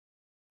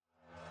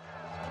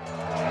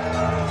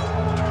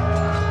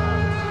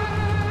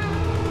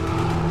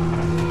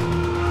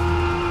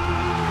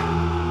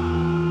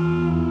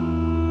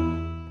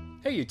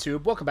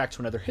YouTube? Welcome back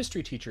to another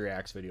History Teacher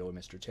Reacts video with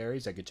Mr. Terry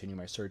as I continue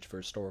my search for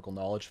historical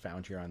knowledge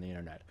found here on the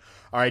internet.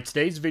 Alright,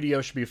 today's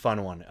video should be a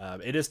fun one.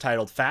 It is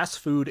titled Fast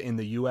Food in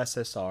the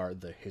USSR,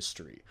 The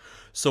History.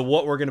 So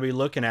what we're going to be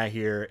looking at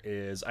here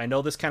is, I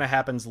know this kind of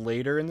happens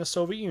later in the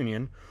Soviet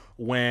Union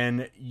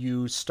when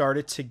you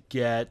started to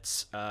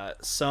get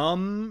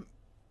some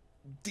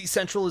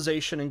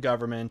decentralization in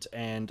government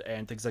and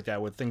things like that,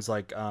 with things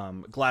like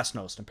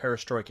glasnost and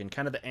perestroika and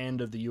kind of the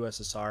end of the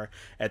USSR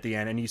at the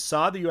end. And you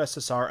saw the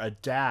USSR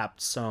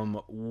adapt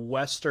some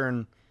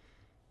Western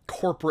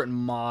corporate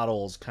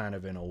models kind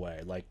of in a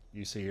way, like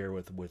you see here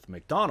with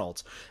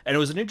McDonald's. And it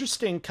was an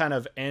interesting kind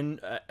of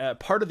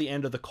part of the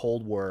end of the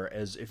Cold War,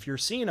 as if you're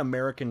seeing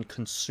American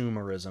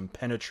consumerism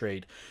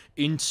penetrate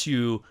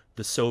into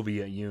the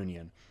Soviet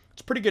Union. It's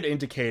a pretty good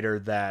indicator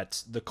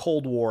that the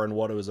Cold War and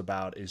what it was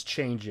about is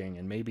changing,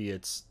 and maybe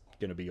it's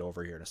going to be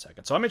over here in a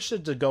second. So I'm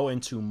interested to go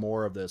into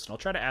more of this, and I'll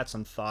try to add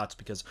some thoughts,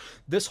 because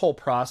this whole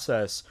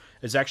process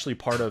is actually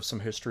part of some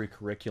history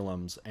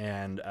curriculums,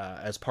 and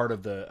as part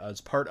of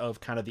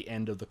kind of the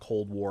end of the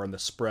Cold War and the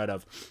spread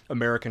of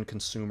American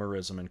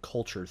consumerism and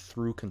culture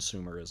through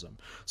consumerism.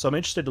 So I'm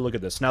interested to look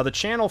at this. Now, the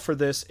channel for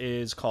this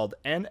is called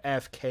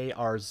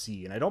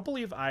NFKRZ, and I don't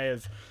believe I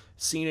have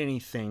seen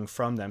anything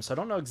from them, so I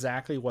don't know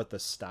exactly what the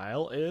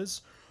style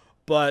is,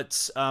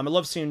 but I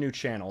love seeing new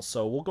channels,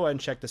 so we'll go ahead and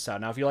check this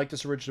out. Now, if you like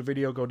this original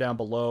video, go down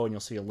below and you'll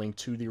see a link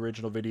to the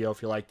original video.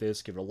 If you like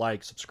this, give it a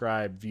like,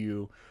 subscribe,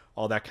 view,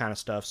 all that kind of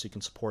stuff, so you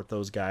can support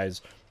those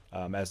guys,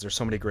 as there's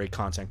so many great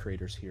content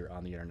creators here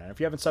on the internet. If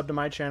you haven't subbed to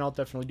my channel,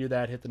 definitely do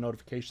that. Hit the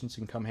notifications so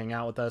you can come hang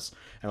out with us,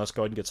 and let's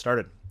go ahead and get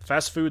started.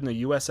 Fast food in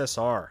the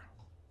USSR.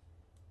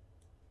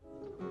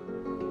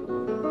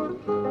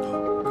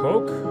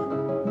 Coke?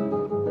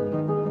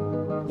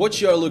 What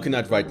you are looking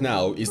at right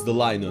now is the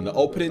line on the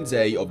opening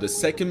day of the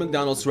second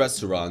McDonald's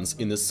restaurants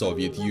in the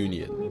Soviet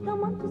Union.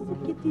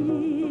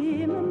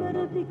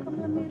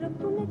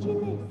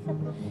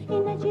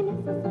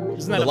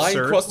 Isn't that the line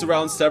absurd? crossed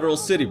around several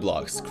city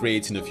blocks,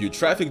 creating a few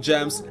traffic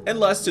jams and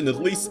lasting at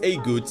least a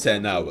good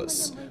 10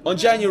 hours. On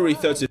January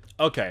 30th...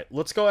 Okay,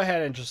 let's go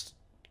ahead and just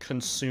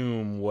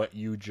consume what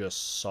you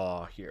just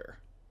saw here.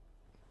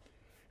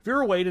 If you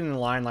were waiting in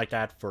line like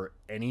that for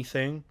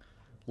anything,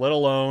 let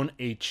alone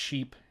a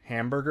cheap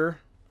hamburger,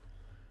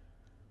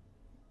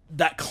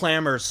 that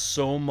clamors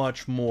so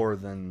much more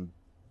than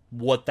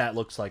what that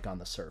looks like on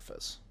the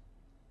surface.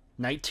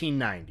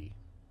 1990,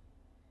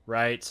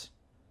 right?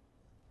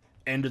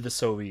 End of the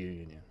Soviet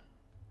Union,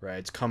 right?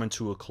 It's coming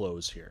to a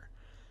close here.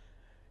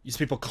 These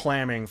people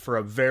clamoring for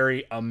a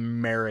very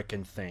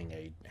American thing,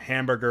 a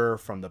hamburger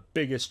from the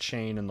biggest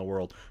chain in the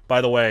world. By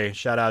the way,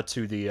 shout out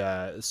to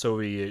the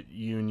Soviet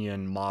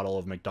Union model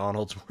of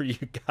McDonald's, where you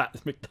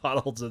got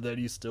McDonald's and then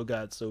you still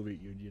got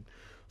Soviet Union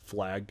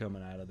flag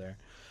coming out of there.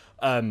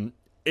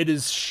 It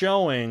is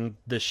showing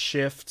the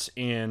shift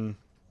in,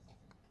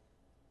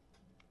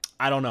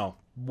 I don't know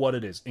what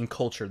it is, in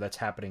culture that's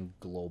happening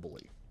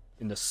globally.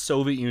 In the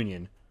Soviet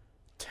Union,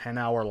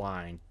 10-hour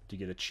line to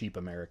get a cheap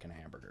American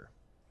hamburger.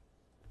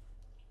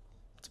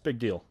 It's a big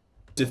deal.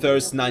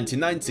 1st,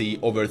 1990,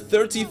 over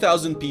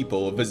 30,000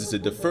 people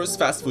visited the first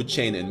fast food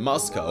chain in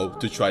Moscow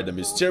to try the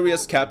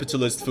mysterious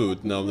capitalist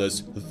food known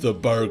as the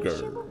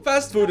burger.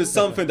 Fast food is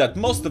something that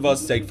most of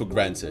us take for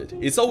granted.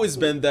 It's always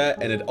been there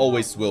and it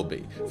always will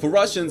be. For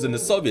Russians and the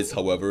Soviets,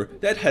 however,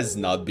 that has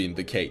not been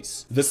the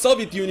case. The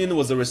Soviet Union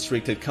was a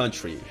restricted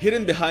country,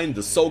 hidden behind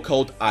the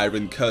so-called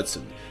Iron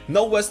Curtain.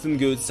 No Western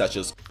goods such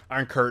as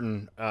Iron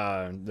Curtain,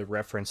 the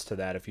reference to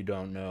that, if you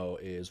don't know,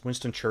 is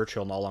Winston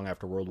Churchill, not long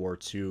after World War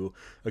II,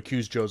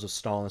 accused Joseph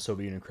Stalin and the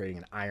Soviet Union of creating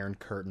an Iron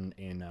Curtain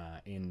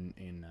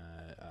in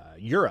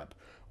Europe,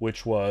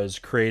 which was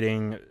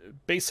creating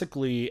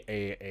basically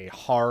a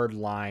hard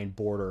line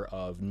border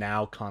of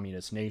now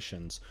communist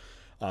nations,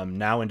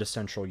 now into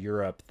Central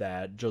Europe,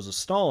 that Joseph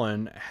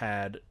Stalin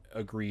had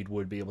agreed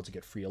would be able to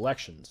get free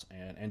elections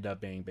and end up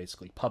being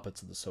basically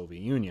puppets of the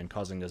Soviet Union,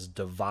 causing this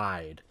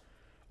divide,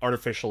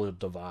 artificial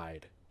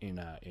divide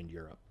in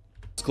Europe.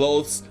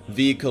 Clothes,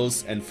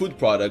 vehicles, and food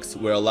products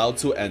were allowed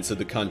to enter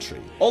the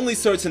country. Only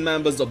certain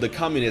members of the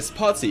Communist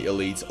Party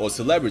elite or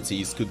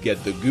celebrities could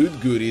get the good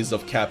goodies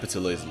of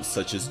capitalism,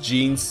 such as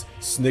jeans,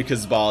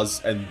 Snickers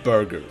bars, and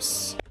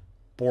burgers.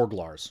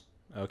 Borglars,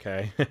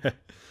 okay?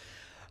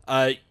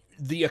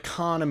 The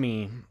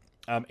economy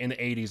in the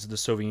 80s of the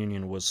Soviet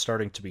Union was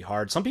starting to be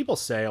hard. Some people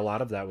say a lot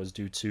of that was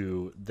due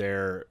to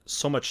their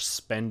so much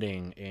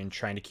spending in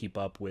trying to keep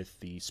up with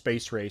the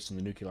space race and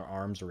the nuclear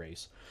arms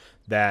race,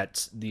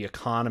 that the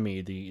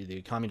economy,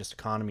 the communist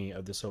economy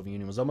of the Soviet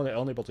Union was only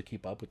able to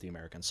keep up with the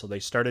Americans. So they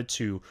started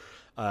to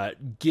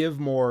give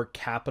more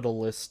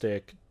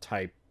capitalistic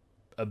type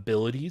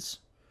abilities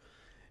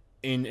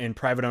in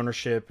private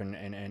ownership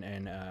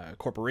and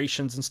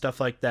corporations and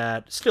stuff like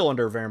that, still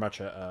under very much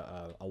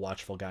a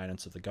watchful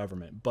guidance of the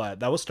government.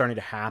 But that was starting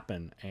to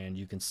happen, and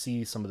you can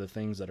see some of the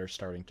things that are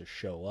starting to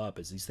show up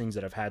as these things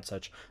that have had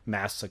such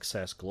mass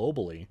success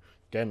globally,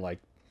 again, like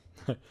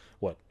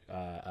what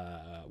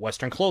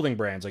Western clothing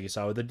brands like you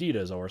saw with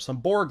Adidas, or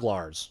some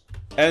Borglars.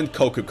 And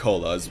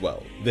Coca-Cola as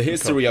well. The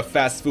history of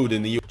fast food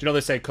in the Do you know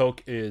they say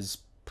Coke is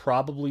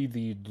probably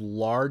the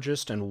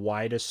largest and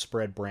widest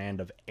spread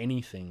brand of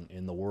anything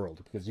in the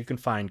world, because you can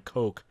find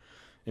Coke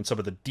in some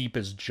of the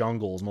deepest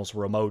jungles, most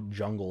remote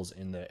jungles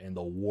in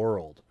the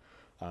world.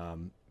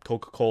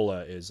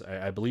 Coca-Cola is,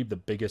 I believe, the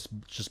biggest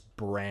just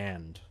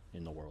brand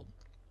in the world.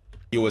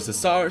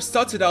 USSR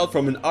started out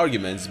from an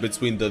argument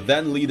between the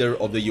then leader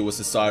of the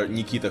USSR,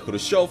 Nikita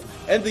Khrushchev,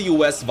 and the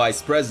US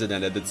vice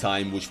president at the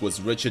time, which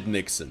was Richard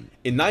Nixon.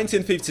 In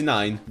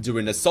 1959,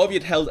 during a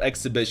Soviet-held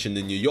exhibition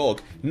in New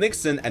York,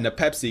 Nixon and a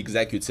Pepsi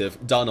executive,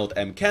 Donald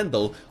M.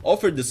 Kendall,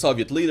 offered the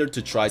Soviet leader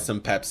to try some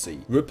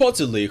Pepsi.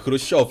 Reportedly,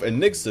 Khrushchev and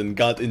Nixon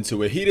got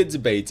into a heated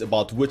debate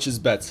about which is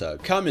better,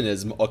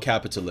 communism or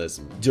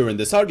capitalism. During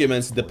this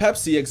argument, the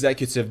Pepsi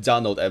executive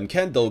Donald M.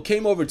 Kendall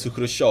came over to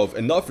Khrushchev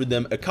and offered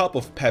them a cup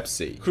of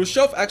Pepsi.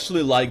 Khrushchev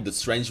actually liked the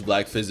strange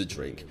black fizzy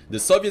drink. The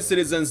Soviet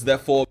citizens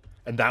therefore...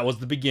 And that was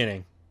the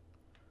beginning.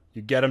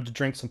 You get them to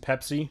drink some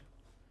Pepsi,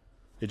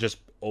 it just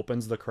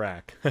opens the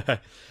crack.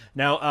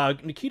 Now,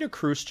 Nikita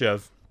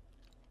Khrushchev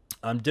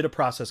did a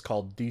process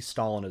called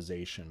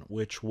de-Stalinization,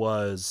 which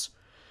was...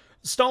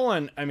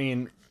 Stalin, I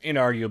mean,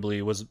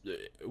 inarguably,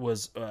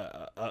 was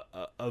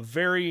a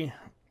very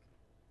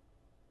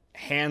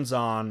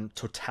hands-on,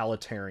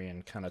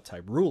 totalitarian kind of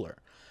type ruler.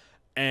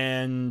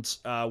 And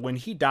when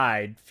he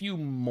died, few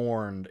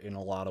mourned in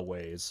a lot of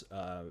ways,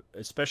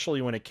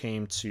 especially when it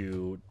came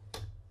to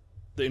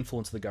the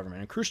influence of the government.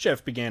 And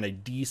Khrushchev began a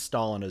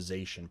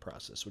de-Stalinization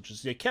process, which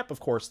is, he kept,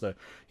 of course,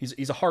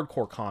 he's a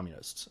hardcore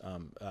communist,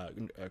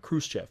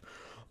 Khrushchev,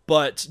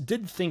 but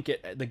didn't think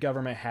the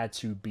government had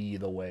to be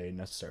the way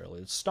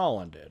necessarily that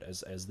Stalin did,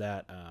 as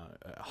that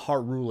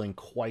hard ruling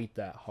quite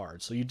that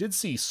hard. So you did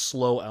see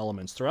slow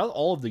elements throughout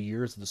all of the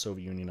years of the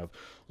Soviet Union of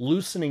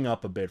loosening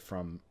up a bit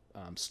from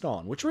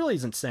Stalin, which really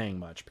isn't saying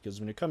much, because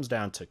when it comes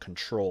down to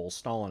control,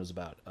 Stalin is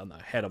about on the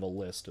head of a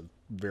list of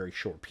very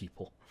short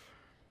people.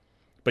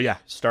 But yeah,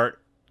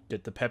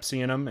 get the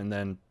Pepsi in them, and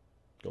then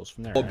goes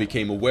from there.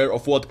 Became aware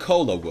of what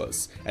cola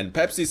was, and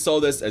Pepsi saw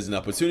this as an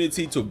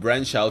opportunity to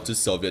branch out to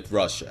Soviet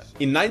Russia.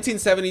 In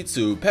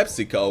 1972,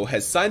 PepsiCo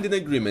has signed an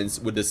agreement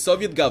with the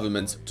Soviet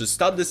government to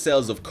start the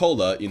sales of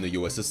cola in the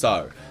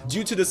USSR.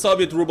 Due to the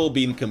Soviet ruble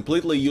being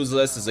completely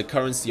useless as a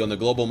currency on the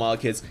global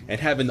market and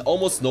having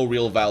almost no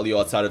real value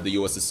outside of the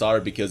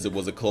USSR because it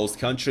was a closed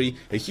country,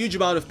 a huge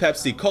amount of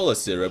Pepsi Cola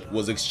syrup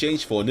was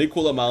exchanged for an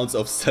equal amount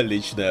of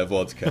Stolichная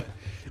vodka.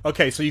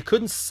 Okay, so you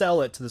couldn't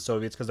sell it to the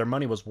Soviets because their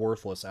money was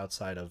worthless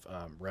outside of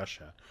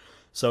Russia.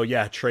 So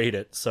yeah, trade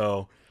it.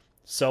 So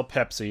sell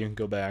Pepsi and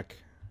go back.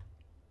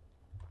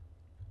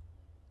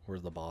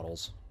 Where's the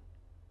bottles?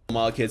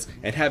 Markets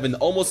and having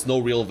almost no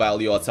real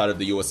value outside of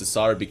the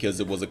USSR because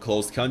it was a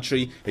closed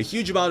country, a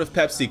huge amount of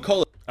Pepsi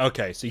Cola.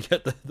 Okay, so you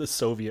get the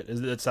Soviet.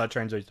 It's not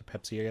translated to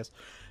Pepsi, I guess.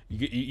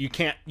 You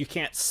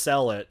can't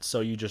sell it,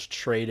 so you just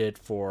trade it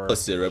for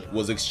syrup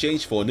was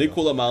exchanged for an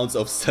equal amount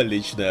of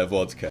Stolichная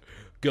vodka.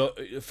 Go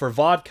for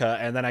vodka,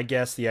 and then I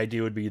guess the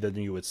idea would be that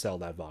you would sell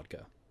that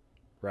vodka,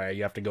 right?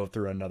 You have to go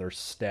through another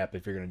step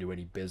if you're going to do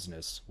any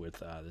business with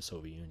the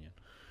Soviet Union,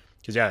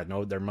 because yeah,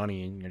 no, their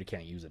money, you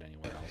can't use it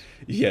anywhere else.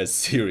 Yes,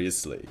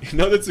 seriously. In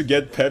order to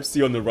get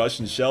Pepsi on the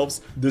Russian shelves,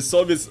 the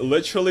Soviets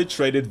literally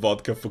traded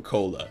vodka for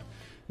cola.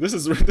 This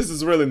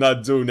is really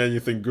not doing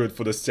anything good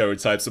for the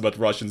stereotypes about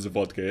Russians and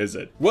vodka, is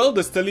it? Well,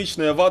 the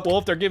Stolichная vodka... Well,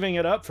 if they're giving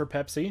it up for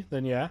Pepsi,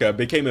 then yeah.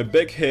 ...became a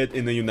big hit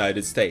in the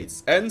United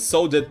States, and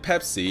so did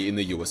Pepsi in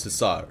the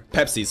USSR.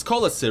 Pepsi's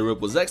cola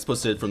syrup was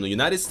exported from the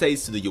United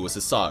States to the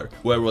USSR,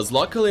 where it was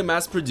locally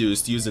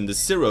mass-produced using the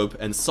syrup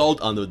and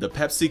sold under the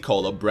Pepsi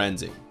Cola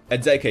branding. A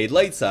decade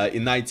later,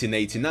 in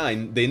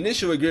 1989, the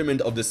initial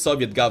agreement of the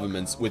Soviet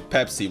government with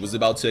Pepsi was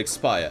about to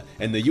expire,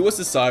 and the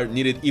USSR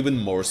needed even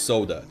more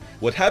soda.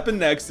 What happened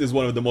next is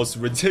one of the most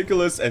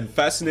ridiculous and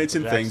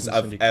fascinating things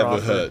I've ever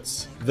heard.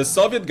 The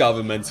Soviet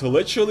government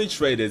literally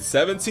traded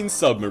 17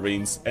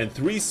 submarines and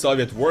 3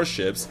 Soviet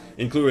warships,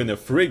 including a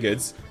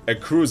frigate, a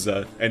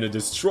cruiser, and a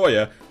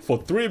destroyer, for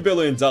 $3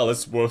 billion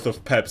worth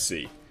of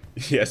Pepsi.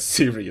 Yes,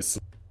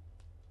 seriously.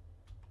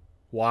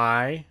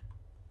 Why?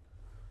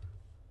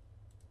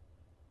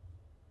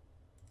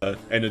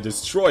 And a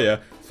destroyer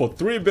for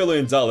 $3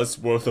 billion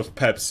worth of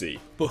Pepsi.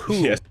 But who?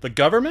 Yes. The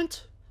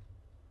government?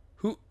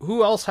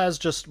 Who else has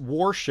just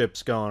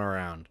warships going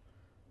around?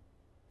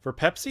 For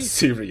Pepsi?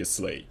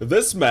 Seriously.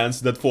 This meant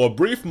that for a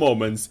brief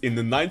moment in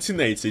the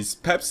 1980s,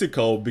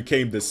 PepsiCo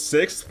became the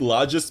 6th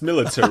largest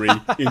military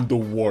in the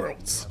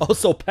world. Oh,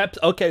 so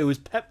okay, it was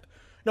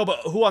No, but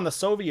who on the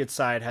Soviet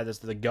side had this?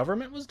 The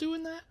government was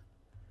doing that?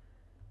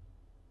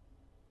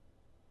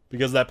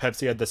 Because that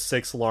Pepsi had the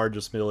 6th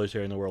largest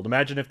military in the world.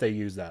 Imagine if they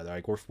used that.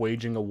 Like, we're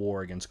waging a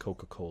war against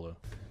Coca-Cola.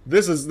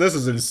 This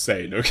is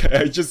insane, okay?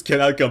 I just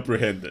cannot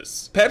comprehend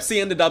this.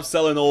 Pepsi ended up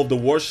selling all of the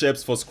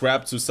warships for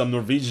scrap to some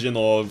Norwegian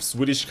or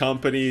Swedish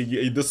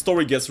company. The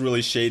story gets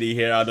really shady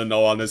here. I don't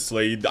know,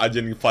 honestly. I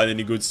didn't find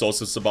any good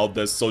sources about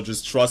this, so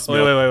just trust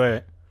me.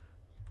 Wait.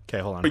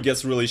 Okay, hold on. It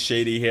gets really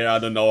shady here. I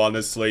don't know,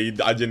 honestly.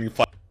 I didn't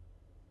find.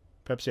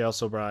 Pepsi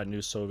also brought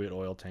new Soviet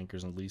oil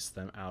tankers and leased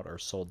them out or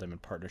sold them in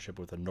partnership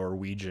with a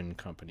Norwegian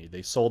company.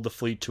 They sold the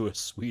fleet to a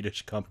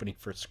Swedish company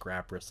for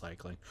scrap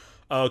recycling.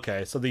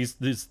 Okay, so these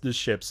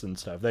ships and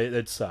stuff,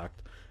 it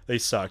sucked. They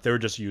sucked. They were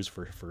just used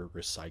for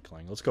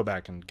recycling. Let's go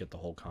back and get the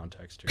whole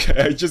context here.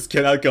 I just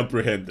cannot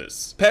comprehend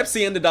this.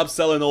 Pepsi ended up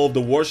selling all of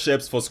the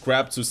warships for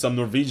scrap to some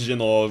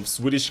Norwegian or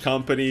Swedish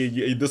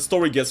company. The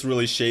story gets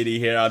really shady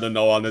here. I don't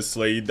know,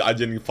 honestly. I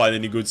didn't find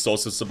any good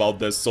sources about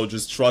this, so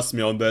just trust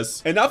me on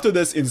this. And after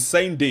this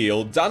insane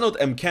deal, Donald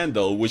M.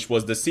 Kendall, which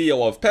was the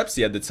CEO of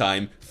Pepsi at the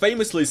time,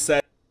 famously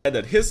said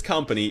that his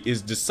company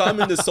is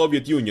disarming the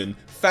Soviet Union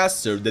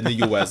faster than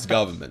the US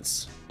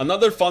government's.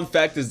 Another fun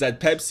fact is that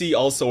Pepsi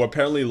also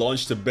apparently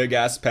launched a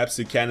big-ass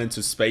Pepsi can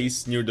into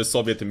space near the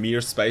Soviet Mir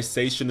space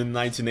station in the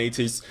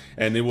 1980s,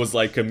 and it was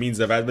like a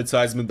means of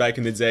advertisement back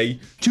in the day.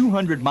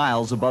 200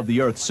 miles above the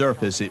Earth's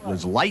surface, it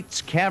was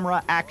lights,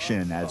 camera,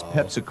 action as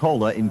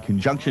Pepsi-Cola, in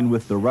conjunction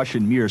with the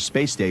Russian Mir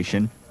space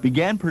station,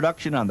 began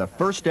production on the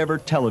first ever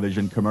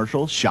television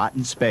commercial shot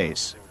in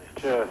space.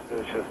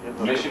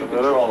 Mission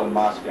control in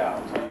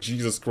Moscow.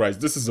 Jesus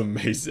Christ, this is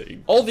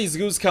amazing. All these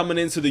goods coming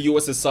into the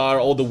USSR,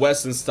 all the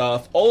Western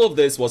stuff, all of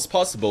this was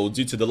possible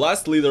due to the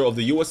last leader of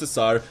the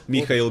USSR,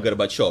 Mikhail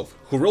Gorbachev,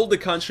 who ruled the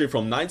country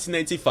from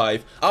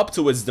 1985 up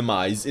to its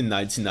demise in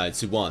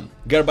 1991.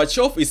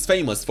 Gorbachev is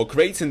famous for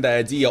creating the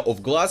idea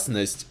of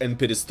glasnost and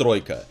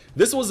perestroika.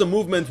 This was a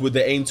movement with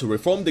the aim to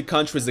reform the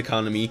country's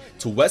economy,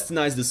 to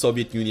westernize the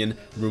Soviet Union,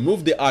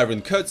 remove the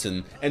Iron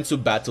Curtain, and to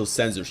battle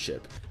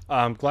censorship.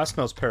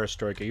 Glasnost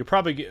perestroika. You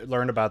probably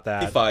learned about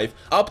that.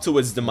 Up to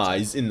its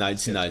demise in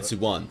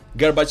 1991.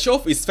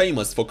 Gorbachev is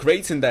famous for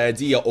creating the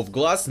idea of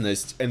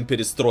glasnost and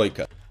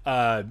perestroika.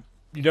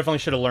 You definitely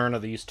should have learned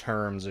of these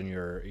terms in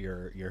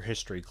your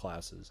history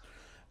classes,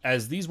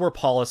 as these were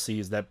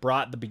policies that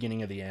brought the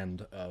beginning of the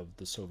end of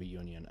the Soviet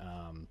Union.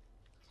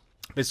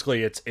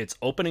 Basically, it's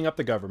opening up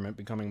the government,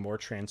 becoming more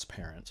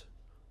transparent.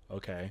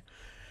 Okay,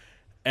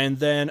 and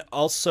then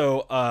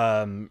also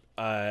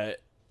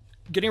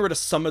getting rid of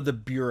some of the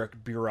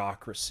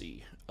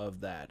bureaucracy of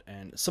that,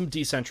 and some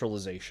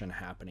decentralization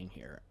happening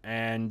here.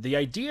 And the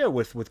idea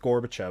with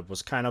Gorbachev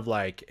was kind of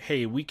like,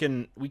 hey, we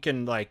can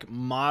like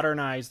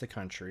modernize the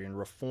country and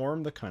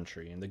reform the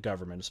country and the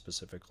government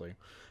specifically,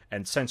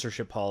 and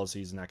censorship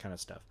policies and that kind of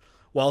stuff,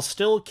 while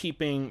still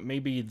keeping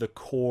maybe the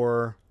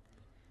core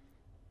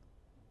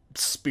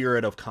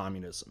spirit of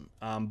communism.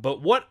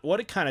 But what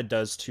it kind of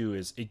does too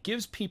is it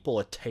gives people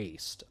a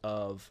taste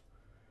of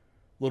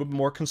a little bit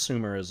more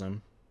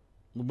consumerism,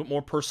 a little bit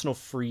more personal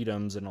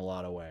freedoms in a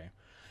lot of way.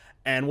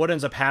 And what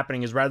ends up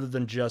happening is, rather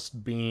than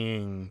just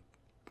being,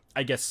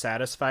 I guess,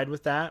 satisfied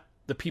with that,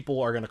 the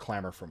people are going to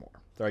clamor for more.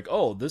 They're like,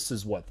 oh, this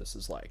is what this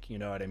is like. You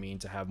know what I mean?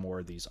 To have more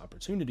of these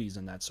opportunities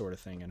and that sort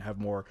of thing, and have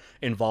more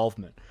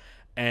involvement.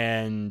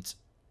 And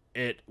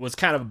it was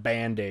kind of a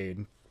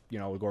band-aid, you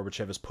know,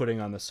 Gorbachev is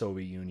putting on the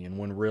Soviet Union,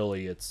 when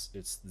really it's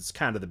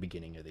kind of the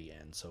beginning of the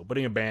end. So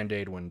putting a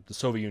band-aid when the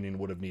Soviet Union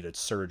would have needed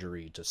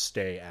surgery to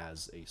stay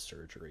as a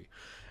surgery.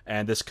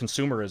 And this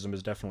consumerism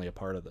is definitely a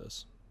part of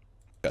this.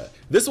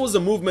 This was a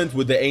movement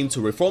with the aim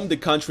to reform the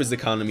country's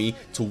economy,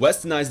 to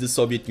westernize the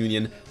Soviet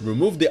Union,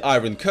 remove the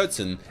Iron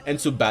Curtain, and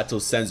to battle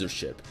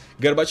censorship.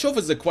 Gorbachev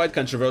is a quite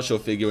controversial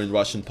figure in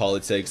Russian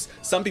politics.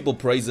 Some people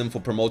praise him for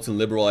promoting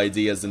liberal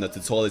ideas in a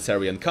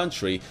totalitarian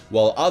country,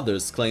 while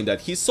others claim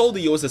that he sold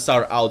the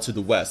USSR out to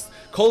the West,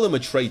 call him a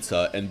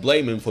traitor, and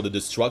blame him for the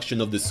destruction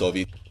of the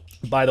Soviet.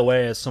 By the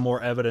way, as some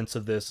more evidence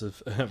of this,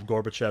 of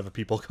Gorbachev, of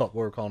people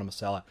were calling him a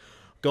sellout,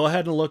 go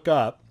ahead and look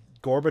up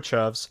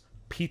Gorbachev's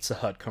Pizza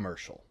Hut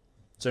commercial.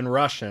 It's in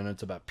Russian.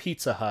 It's about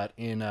Pizza Hut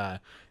in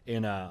Russia,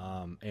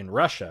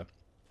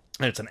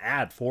 and it's an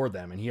ad for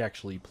them. And he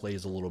actually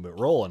plays a little bit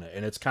role in it,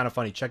 and it's kind of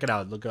funny. Check it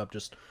out. Look up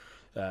just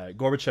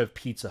Gorbachev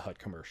Pizza Hut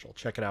commercial.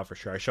 Check it out for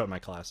sure. I show it in my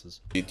classes.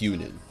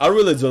 Union. I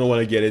really don't want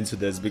to get into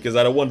this because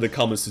I don't want the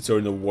comments to turn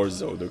into a war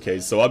zone,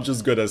 okay? So I'm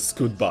just gonna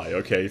scoot by,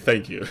 okay?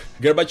 Thank you.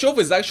 Gorbachev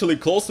is actually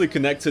closely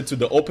connected to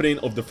the opening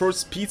of the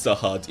first Pizza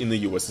Hut in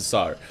the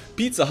USSR.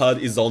 Pizza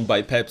Hut is owned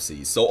by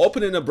Pepsi, so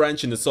opening a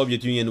branch in the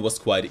Soviet Union was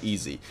quite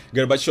easy.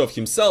 Gorbachev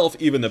himself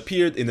even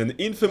appeared in an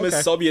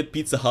infamous Soviet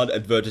Pizza Hut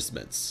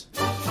advertisements.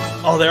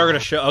 Oh, they are gonna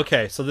show.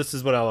 Okay, so this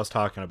is what I was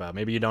talking about.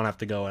 Maybe you don't have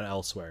to go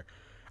elsewhere.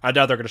 I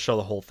doubt they're going to show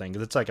the whole thing,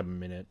 because it's like a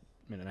minute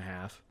and a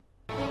half.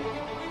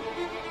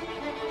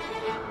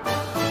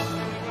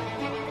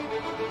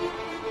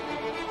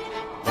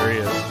 There he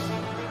is.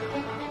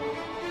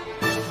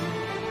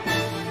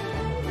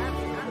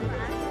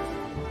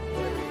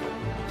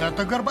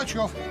 Это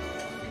Горбачев.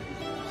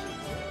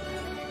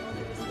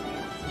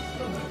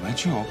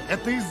 Горбачев.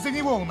 Это из-за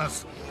него у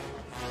нас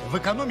в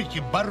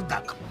экономике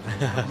бардак.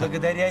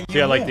 Благодаря ему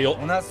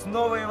like у нас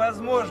новые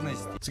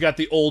возможности. It's got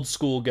the old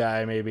school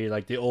guy, maybe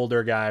like the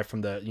older guy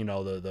from the, you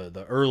know,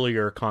 the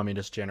earlier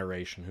communist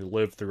generation who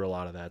lived through a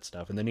lot of that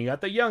stuff. And then you got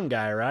the young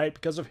guy, right?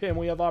 Because of him,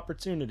 we have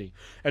opportunity.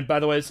 And by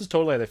the way, this is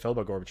totally how they felt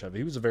about Gorbachev.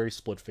 He was a very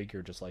split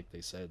figure, just like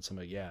they said.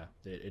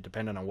 It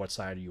depended on what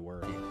side you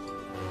were.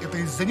 Это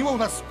из-за него у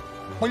нас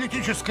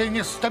политическая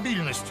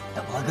нестабильность.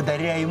 Да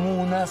благодаря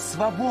ему у нас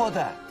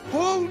свобода,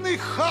 Полный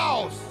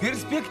хаос.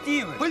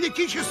 перспективы.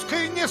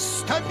 Политическая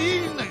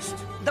нестабильность.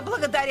 Да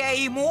благодаря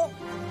ему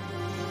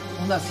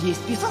у нас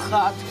есть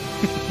писахат.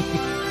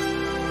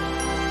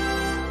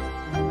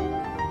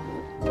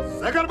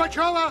 За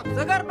Горбачева!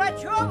 За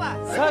Горбачева!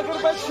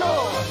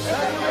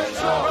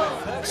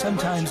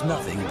 Sometimes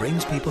nothing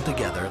brings people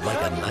together like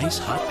a nice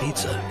hot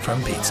pizza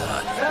from Pizza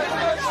Hut.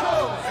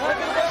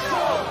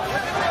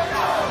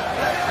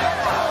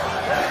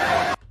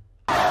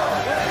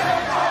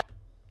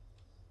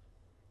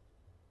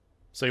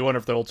 So you wonder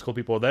if the old school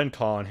people were then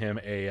calling him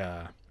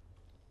a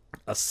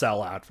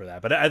sellout for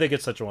that. But I think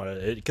it's such a one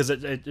because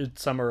it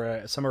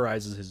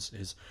summarizes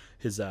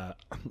his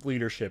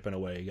leadership in a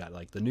way. You got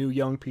like the new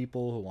young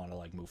people who want to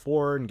like move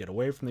forward and get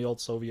away from the old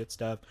Soviet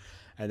stuff,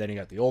 and then you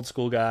got the old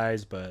school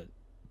guys. But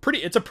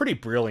it's a pretty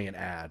brilliant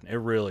ad. It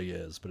really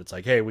is. But it's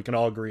like, hey, we can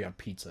all agree on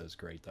pizza is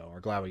great though.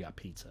 We're glad we got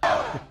pizza.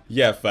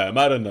 Yeah, fam,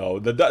 I don't know.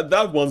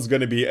 That one's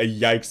gonna be a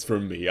yikes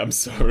from me. I'm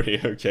sorry,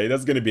 okay?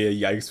 That's gonna be a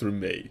yikes from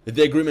me.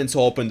 The agreement to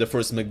open the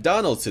first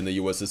McDonald's in the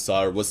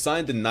USSR was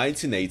signed in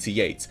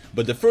 1988,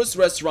 but the first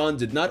restaurant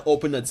did not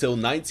open until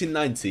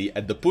 1990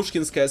 at the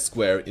Pushkinskaya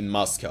Square in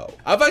Moscow.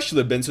 I've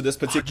actually been to this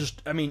particular...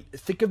 I mean,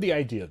 think of the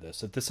idea of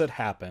this. If this had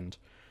happened,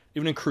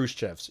 even in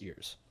Khrushchev's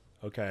years,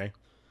 okay?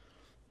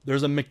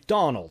 There's a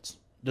McDonald's.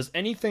 Does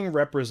anything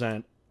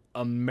represent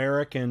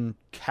American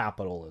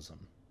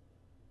capitalism,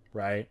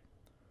 right?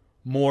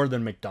 More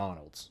than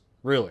McDonald's,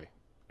 really.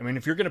 I mean,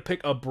 if you're going to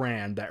pick a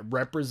brand that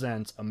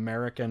represents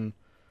American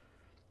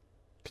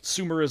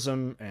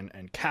consumerism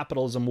and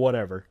capitalism,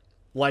 whatever,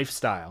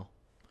 lifestyle,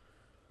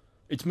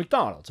 it's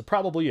McDonald's. It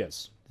probably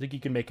is. I think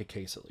you can make a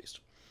case at least.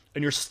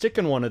 And you're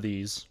sticking one of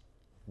these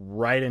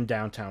right in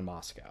downtown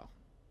Moscow.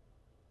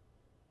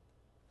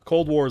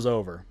 Cold War's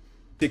over.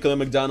 particular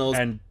McDonald's,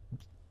 and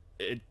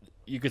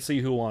you could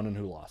see who won and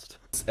who lost.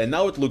 And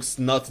now it looks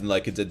nothing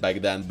like it did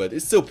back then, but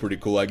it's still pretty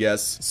cool, I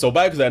guess. So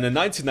back then in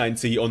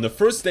 1990, on the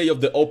first day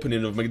of the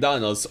opening of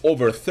McDonald's,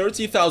 over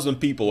 30,000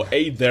 people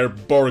ate their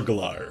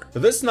burglar.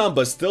 This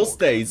number still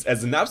stays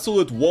as an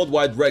absolute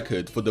worldwide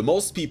record for the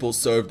most people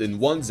served in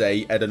one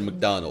day at a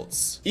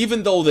McDonald's.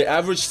 Even though the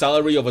average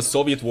salary of a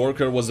Soviet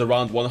worker was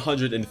around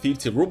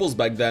 150 rubles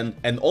back then,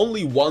 and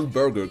only one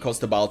burger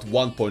cost about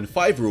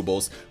 1.5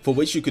 rubles, for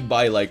which you could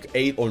buy like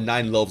 8 or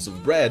 9 loaves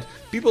of bread,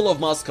 people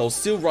of Moscow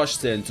still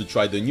rushed in to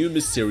try the new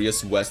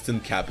mysterious Western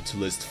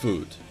capitalist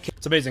food.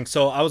 It's amazing.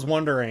 So I was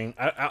wondering,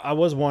 I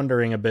was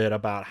wondering a bit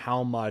about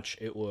how much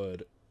it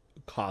would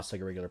cost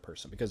like a regular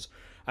person, because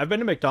I've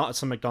been to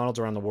some McDonald's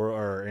around the world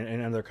or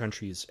in other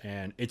countries,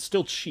 and it's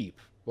still cheap.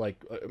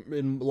 Like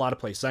in a lot of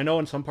places, I know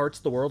in some parts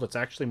of the world it's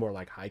actually more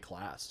like high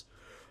class.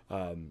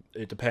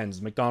 It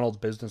depends. McDonald's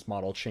business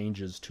model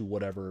changes to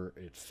whatever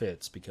it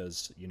fits,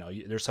 because you know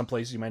there's some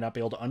places you might not be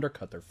able to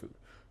undercut their food.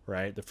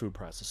 Right, the food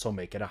process, so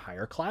make it a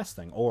higher class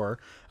thing, or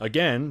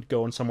again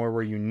go in somewhere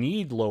where you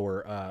need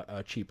lower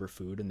cheaper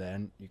food, and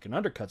then you can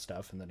undercut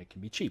stuff and then it can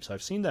be cheap. So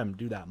I've seen them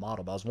do that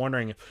model, but I was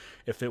wondering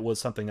if it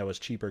was something that was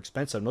cheap or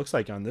expensive. It looks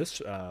like on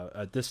this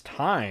at this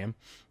time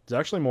it's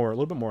actually a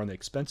little bit more on the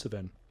expensive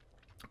end,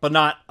 but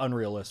not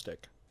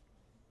unrealistic.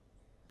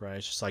 Right,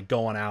 it's just like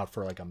going out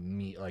for like a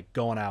meal, like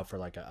going out for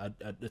like a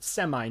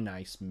semi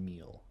nice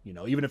meal, you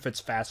know, even if it's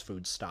fast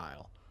food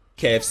style.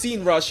 KFC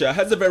in Russia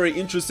has a very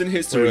interesting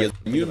history as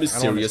new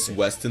mysterious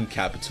Western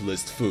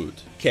capitalist food.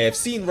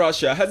 KFC in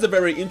Russia has a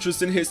very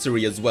interesting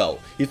history as well.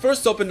 It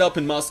first opened up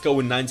in Moscow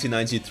in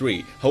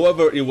 1993,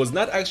 however it was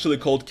not actually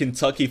called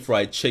Kentucky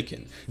Fried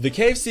Chicken. The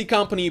KFC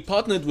company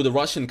partnered with a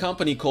Russian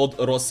company called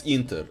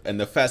Rosinter, and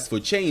the fast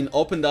food chain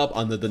opened up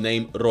under the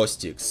name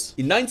Rostix.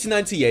 In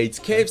 1998,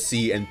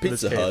 KFC and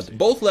Pizza Hut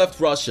both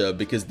left Russia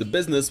because the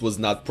business was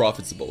not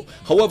profitable.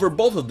 However,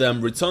 both of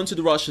them returned to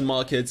the Russian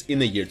market in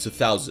the year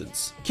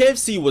 2000s.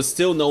 KFC was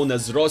still known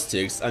as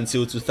Rostix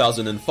until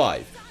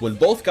 2005, when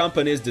both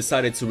companies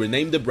decided to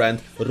rename the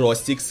brand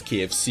Rostix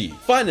KFC.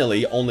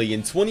 Finally, only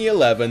in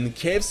 2011,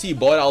 KFC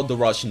bought out the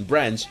Russian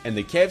branch, and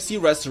the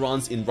KFC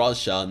restaurants in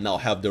Russia now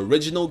have the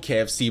original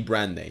KFC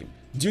brand name.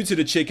 Due to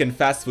the chicken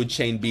fast food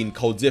chain being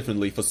called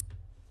differently for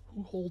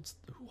who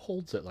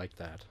holds it like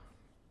that?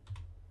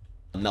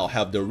 Now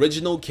have the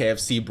original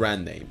KFC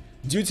brand name.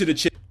 Due to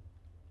the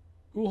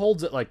who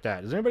holds it like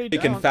that? Is anybody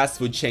chicken fast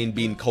food chain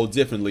being called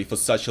differently for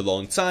such a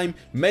long time,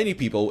 many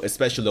people,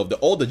 especially of the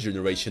older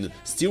generation,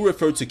 still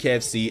refer to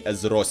KFC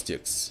as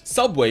Rostix.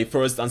 Subway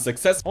first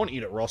unsuccessful. I won't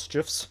eat at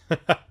Rostchif's.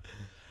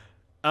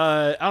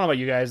 I don't know about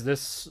you guys.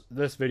 This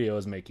video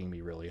is making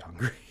me really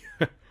hungry.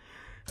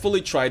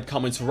 fully tried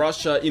coming to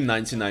Russia in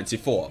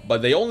 1994,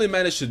 but they only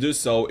managed to do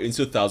so in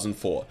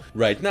 2004.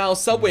 Right now,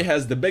 Subway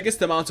has the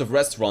biggest amount of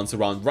restaurants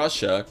around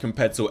Russia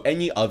compared to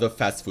any other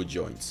fast food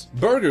joint.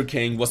 Burger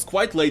King was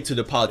quite late to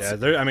the party.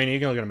 Yeah, I mean, you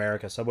can look at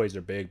America, Subways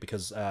are big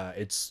because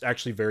it's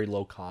actually very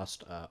low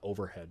cost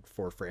overhead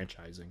for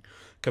franchising,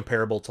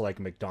 comparable to like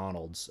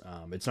McDonald's.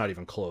 It's not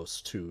even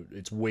close to.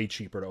 It's way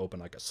cheaper to open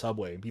like a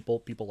Subway, and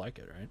people like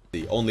it,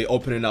 right? Only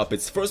opening up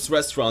its first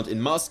restaurant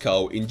in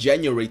Moscow in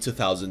January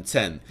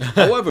 2010.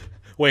 However,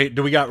 wait,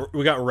 we got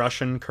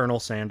Russian Colonel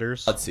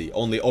Sanders?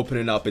 Only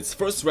opening up its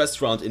first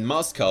restaurant in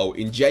Moscow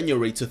in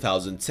January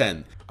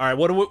 2010. All right,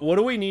 what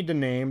do we need to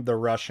name the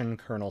Russian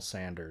Colonel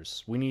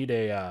Sanders? We need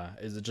a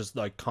is it just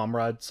like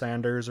Comrade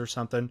Sanders or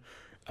something?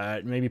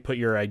 Maybe put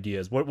your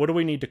ideas. What do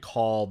we need to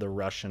call the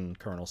Russian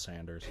Colonel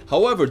Sanders?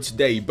 However,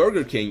 today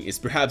Burger King is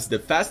perhaps the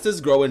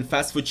fastest growing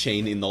fast food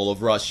chain in all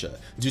of Russia,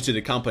 due to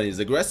the company's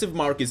aggressive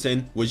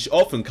marketing, which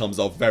often comes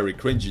off very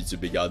cringy to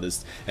be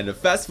honest, and the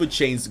fast food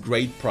chain's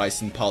great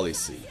pricing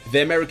policy.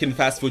 The American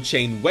fast food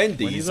chain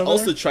Wendy's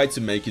also tried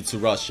to make it to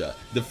Russia.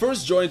 The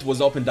first joint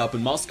was opened up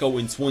in Moscow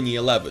in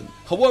 2011.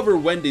 However,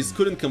 Wendy's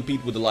couldn't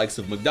compete with the likes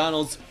of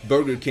McDonald's,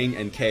 Burger King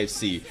and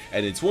KFC,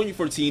 and in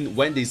 2014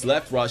 Wendy's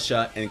left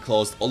Russia and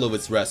closed all of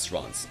its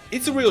restaurants.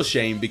 It's a real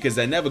shame because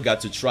I never got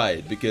to try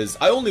it, because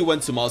I only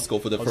went to Moscow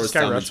for the first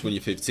time in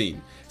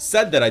 2015.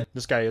 Sad that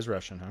This guy is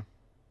Russian, huh?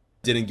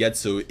 Didn't get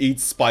to eat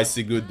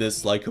spicy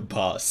goodness like a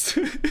boss.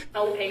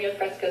 Jalapeno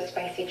fresco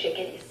spicy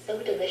chicken is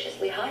so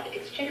deliciously hot,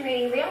 it's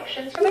generating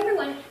reactions from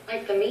everyone,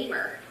 like the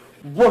memer.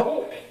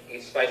 Whoa!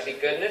 Eat spicy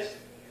goodness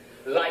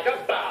like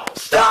a bow.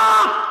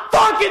 Stop!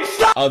 Fucking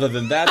stop! Other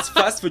than that,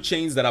 fast food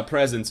chains that are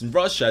present in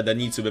Russia that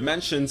need to be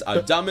mentioned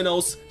are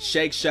Domino's,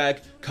 Shake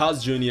Shack,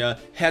 Carl's Jr.,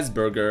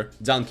 Hesburger,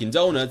 Dunkin'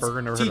 Donuts,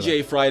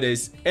 TGI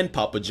Fridays, and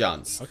Papa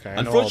John's. Okay,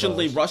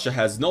 unfortunately, Russia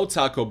has no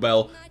Taco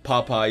Bell,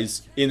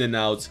 Popeyes,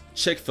 In-N-Out,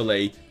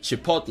 Chick-fil-A,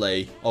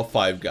 Chipotle, or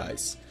Five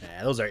Guys.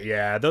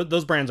 Yeah,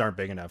 those brands aren't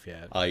big enough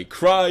yet. I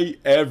cry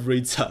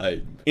every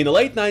time. In the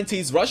late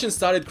 90s, Russians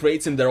started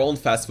creating their own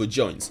fast food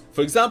joints.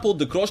 For example,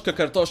 the Kroshka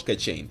Kartoshka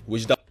chain,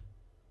 which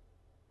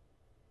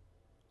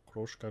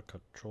Kroshka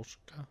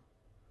Kartoshka?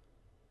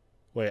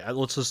 Wait,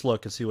 let's just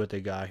look and see what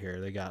they got here.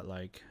 They got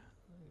like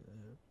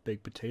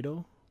baked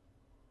potato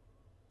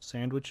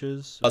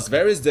sandwiches. Plus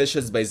various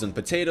dishes based on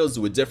potatoes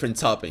with different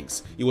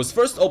toppings. It was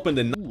first opened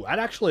in... Ooh,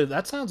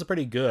 that sounds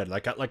pretty good.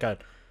 Like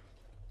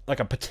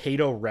a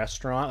potato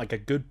restaurant, like a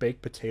good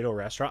baked potato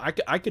restaurant.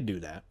 I could do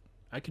that.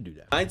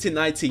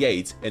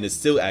 1998 and is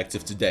still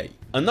active today.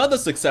 Another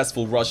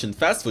successful Russian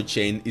fast food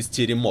chain is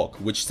Teremok,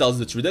 which sells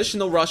the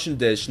traditional Russian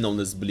dish known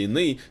as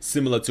blini,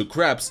 similar to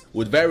crepes,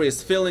 with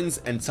various fillings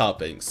and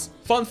toppings.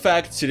 Fun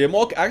fact,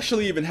 Teremok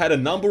actually even had a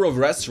number of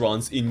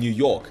restaurants in New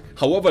York,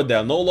 however they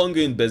are no longer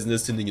in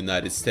business in the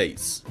United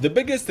States. The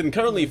biggest and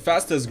currently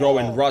fastest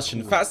growing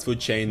Russian fast food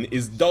chain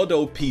is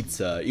Dodo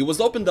Pizza. It was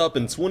opened up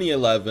in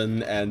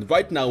 2011 and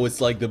right now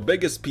it's like the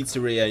biggest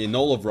pizzeria in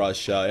all of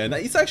Russia, and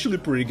it's actually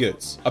pretty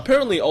good.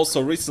 Apparently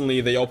also recently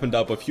they opened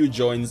up a few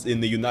joints in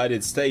the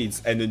United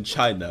States and in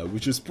China,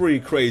 which is pretty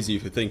crazy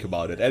if you think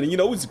about it. And you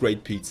know, it's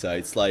great pizza.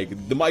 It's like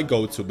my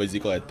go-to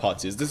basically at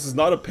parties. This is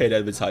not a paid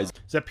advertisement.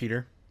 Is that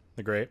Peter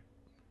the Great?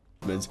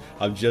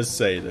 I'm just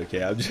saying,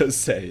 okay? I'm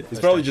just saying. It's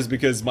probably just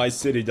because my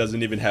city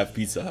doesn't even have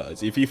Pizza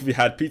Hut. If we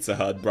had Pizza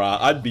Hut, bruh,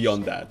 I'd be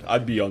on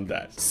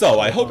that. So,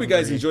 I hope you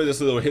guys enjoyed this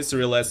little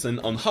history lesson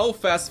on how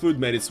fast food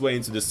made its way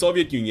into the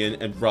Soviet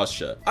Union and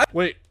Russia.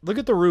 Wait, look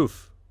at the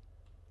roof.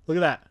 Look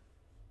at that.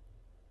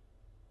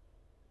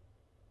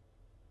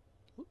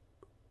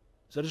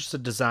 Is that just a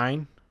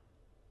design?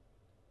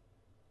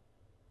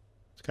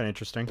 Kind of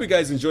interesting. Hope you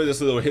guys enjoyed this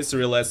little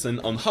history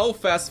lesson on how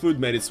fast food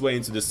made its way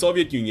into the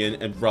Soviet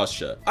Union and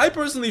Russia. I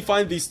personally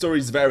find these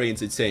stories very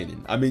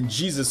entertaining. I mean,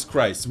 Jesus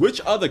Christ, which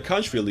other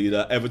country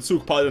leader ever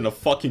took part in a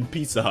fucking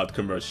Pizza Hut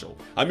commercial?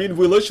 I mean,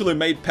 we literally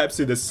made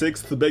Pepsi the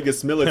 6th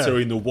biggest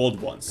military in the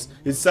world once.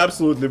 It's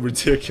absolutely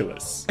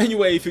ridiculous.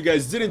 Anyway, if you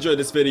guys did enjoy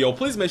this video,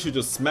 please make sure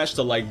to smash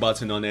the like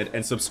button on it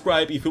and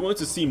subscribe if you want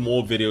to see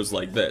more videos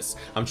like this.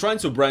 I'm trying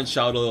to branch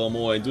out a little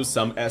more and do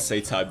some essay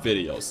type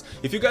videos.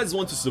 If you guys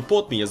want to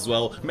support me as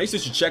well, make sure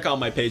to check out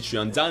my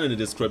Patreon down in the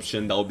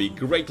description. That would be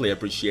greatly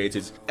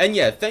appreciated. And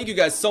yeah, thank you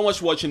guys so much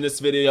for watching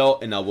this video,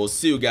 and I will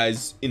see you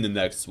guys in the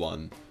next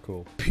one.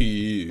 Cool.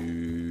 Peace.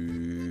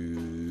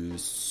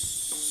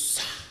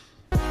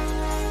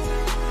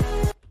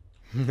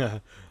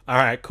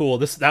 Alright, cool.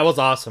 That was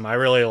awesome. I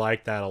really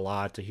liked that a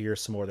lot, to hear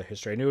some more of the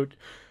history. I knew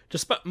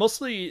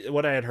mostly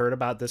what I had heard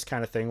about this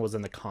kind of thing was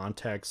in the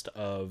context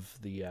of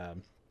the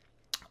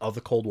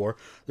Cold War.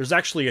 There's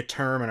actually a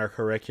term in our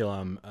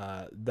curriculum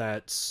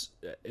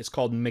it's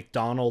called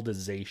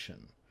McDonaldization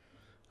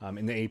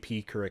in the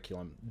AP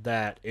curriculum.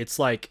 That it's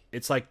like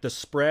the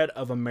spread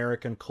of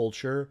American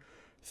culture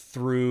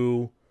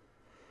through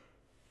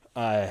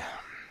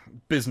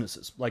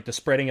businesses, like the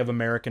spreading of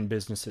American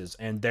businesses,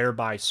 and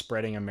thereby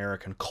spreading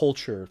American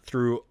culture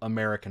through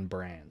American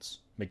brands.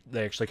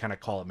 They actually kind of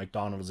call it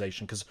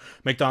McDonaldization because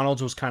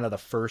McDonald's was kind of the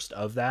first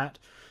of that.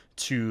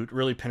 to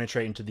really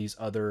penetrate into these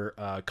other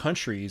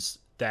countries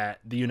that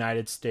the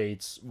United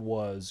States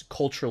was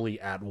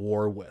culturally at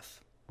war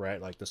with,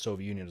 right? Like the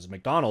Soviet Union, as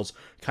McDonald's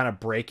kind of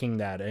breaking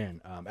that in.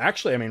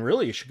 Actually, I mean,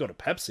 really, you should go to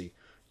Pepsi.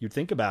 You'd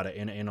think about it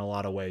in a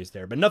lot of ways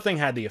there, but nothing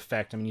had the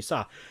effect. I mean, you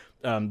saw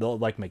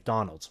like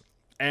McDonald's,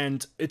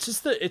 and it's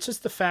just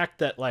the fact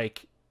that,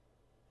 like,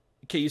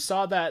 okay, you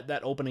saw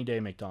that opening day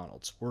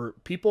McDonald's where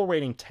people were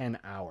waiting 10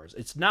 hours.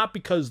 It's not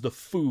because the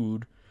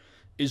food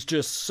is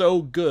just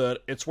so good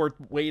it's worth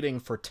waiting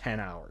for 10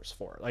 hours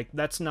for. Like,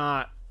 that's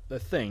not the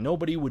thing.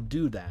 Nobody would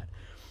do that.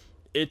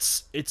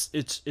 It's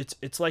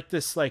like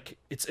this, like,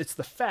 it's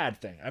the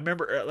fad thing. I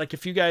remember, like,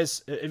 have you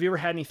ever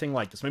had anything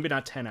like this? Maybe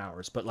not 10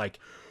 hours, but like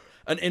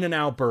an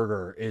In-N-Out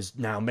burger is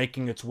now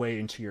making its way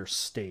into your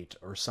state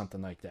or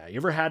something like that. You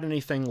ever had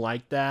anything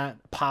like that?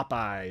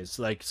 Popeyes,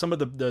 like some of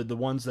the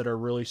ones that are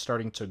really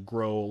starting to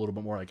grow a little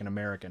bit more like in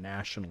America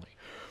nationally.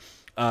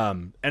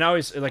 And I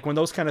always, like, when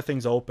those kind of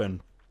things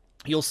open,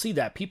 you'll see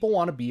that people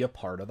want to be a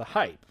part of the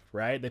hype,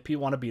 right? That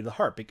people want to be the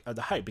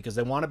hype because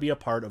they want to be a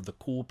part of the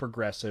cool,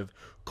 progressive,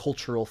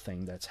 cultural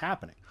thing that's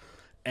happening.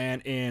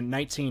 And in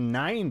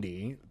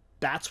 1990,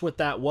 that's what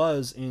that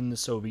was in the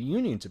Soviet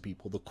Union to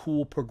people. The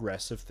cool,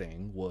 progressive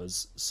thing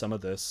was some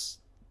of this,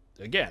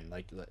 again,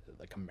 like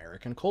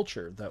American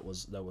culture that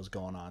was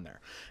going on there.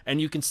 And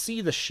you can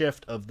see the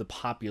shift of the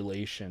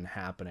population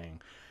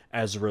happening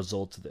as a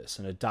result of this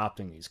and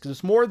adopting these, because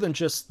it's more than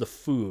just the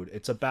food.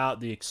 It's about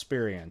the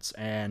experience,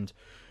 and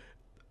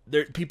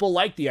people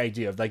like the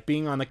idea of, like,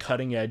 being on the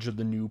cutting edge of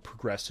the new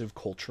progressive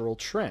cultural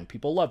trend.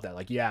 People love that.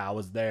 Like, yeah, I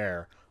was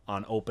there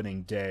on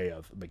opening day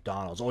of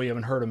McDonald's. Oh, you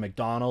haven't heard of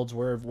McDonald's?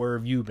 Where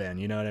have you been?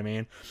 You know what I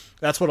mean?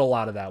 That's what a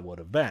lot of that would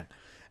have been.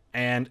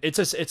 And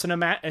it's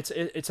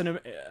an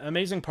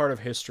amazing part of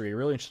history, a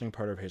really interesting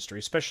part of history,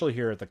 especially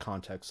here at the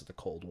context of the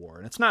Cold War.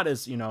 And it's not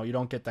as, you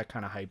don't get that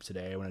kind of hype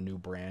today when a new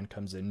brand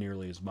comes in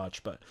nearly as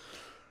much, but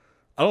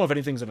I don't know if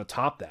anything's going to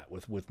top that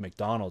with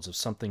McDonald's, of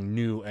something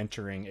new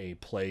entering a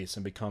place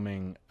and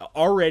becoming,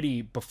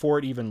 already before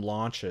it even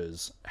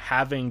launches,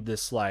 having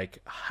this, like,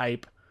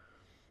 hype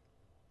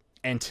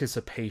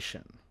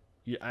anticipation.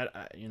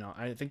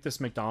 I think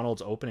this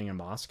McDonald's opening in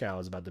Moscow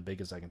is about the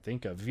biggest I can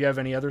think of. If you have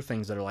any other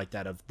things that are like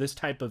that, of this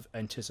type of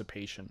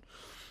anticipation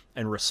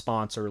and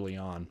response early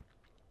on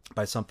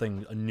by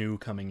something new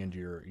coming into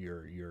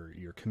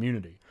your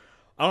community,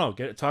 I don't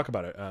know, talk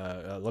about it.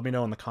 Let me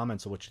know in the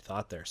comments of what you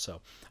thought there. So,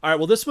 all right,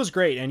 well, this was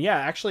great. And yeah,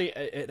 actually,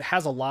 it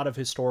has a lot of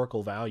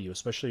historical value,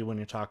 especially when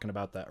you're talking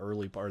about that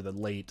early part, or the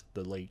late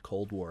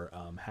Cold War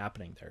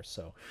happening there.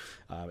 So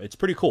it's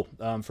pretty cool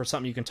for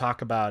something you can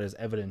talk about as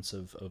evidence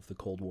of the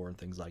Cold War and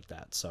things like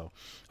that. So,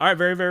 all right,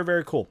 very, very,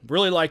 very cool.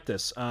 Really like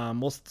this.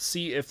 We'll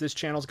see if this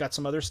channel's got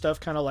some other stuff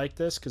kind of like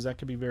this, because that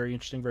could be very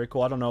interesting, very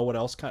cool. I don't know what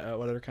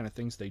other kind of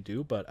things they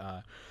do, but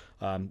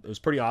it was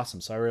pretty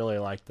awesome, so I really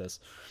like this.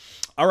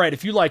 All right,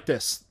 if you like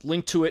this,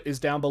 link to it is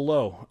down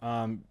below.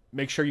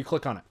 Make sure you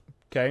click on it,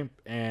 okay?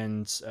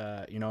 And,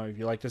 if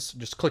you like this,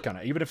 just click on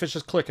it. Even if it's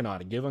just clicking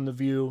on it, give them the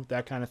view,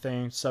 that kind of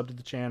thing. Sub to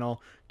the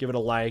channel, give it a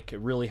like. It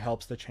really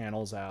helps the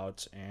channels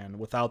out, and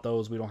without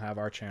those, we don't have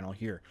our channel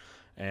here.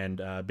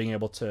 And being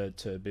able to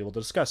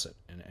discuss it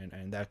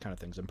and that kind of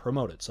things and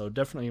promote it. So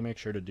definitely make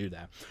sure to do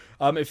that.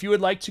 If you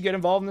would like to get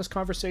involved in this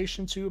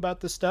conversation too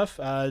about this stuff,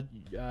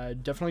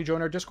 definitely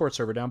join our Discord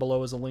server. Down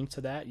below is a link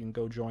to that. You can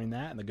go join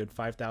that, and the good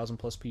 5,000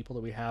 plus people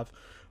that we have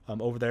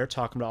over there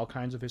talking about all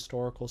kinds of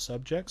historical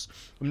subjects.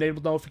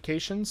 Enable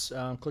notifications.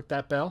 Click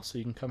that bell so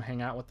you can come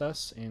hang out with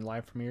us in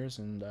live premieres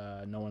and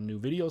know when new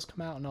videos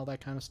come out and all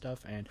that kind of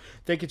stuff. And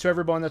thank you to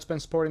everyone that's been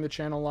supporting the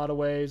channel a lot of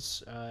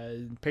ways.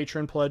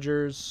 Patreon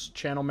pledgers,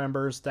 channel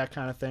members, that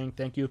kind of thing.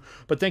 Thank you.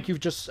 But thank you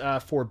just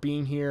for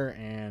being here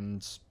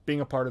and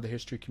being a part of the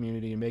history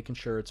community and making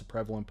sure it's a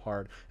prevalent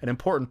part, an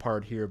important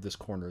part here of this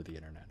corner of the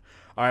internet.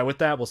 All right, with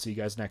that, we'll see you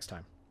guys next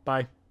time.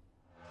 Bye.